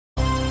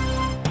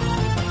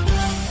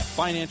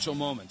Financial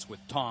Moments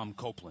with Tom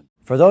Copeland.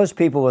 For those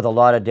people with a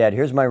lot of debt,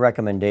 here's my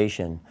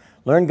recommendation.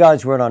 Learn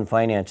God's Word on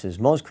finances.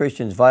 Most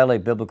Christians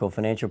violate biblical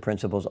financial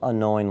principles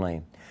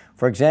unknowingly.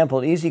 For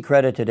example, Easy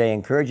Credit today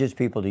encourages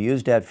people to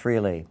use debt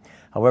freely.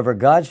 However,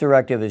 God's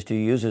directive is to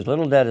use as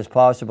little debt as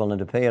possible and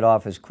to pay it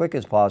off as quick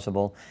as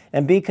possible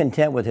and be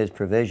content with His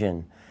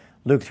provision.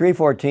 Luke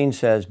 3:14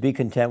 says, "Be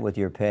content with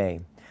your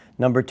pay."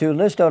 Number 2,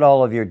 list out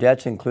all of your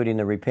debts, including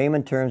the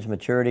repayment terms,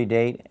 maturity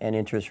date, and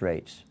interest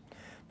rates.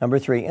 Number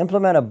 3,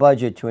 implement a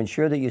budget to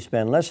ensure that you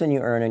spend less than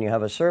you earn and you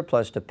have a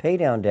surplus to pay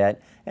down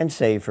debt and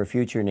save for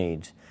future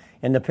needs.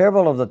 In the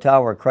parable of the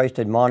tower, Christ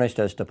admonished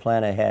us to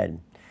plan ahead.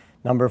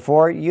 Number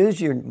 4,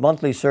 use your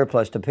monthly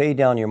surplus to pay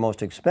down your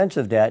most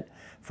expensive debt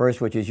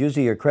first, which is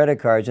usually your credit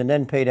cards, and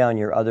then pay down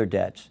your other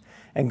debts.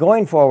 And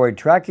going forward,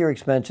 track your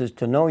expenses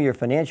to know your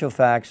financial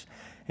facts,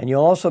 and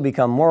you'll also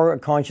become more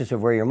conscious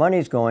of where your money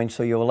is going,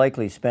 so you will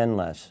likely spend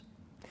less.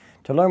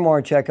 To learn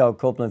more, check out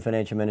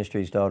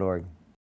CopelandFinancialMinistries.org.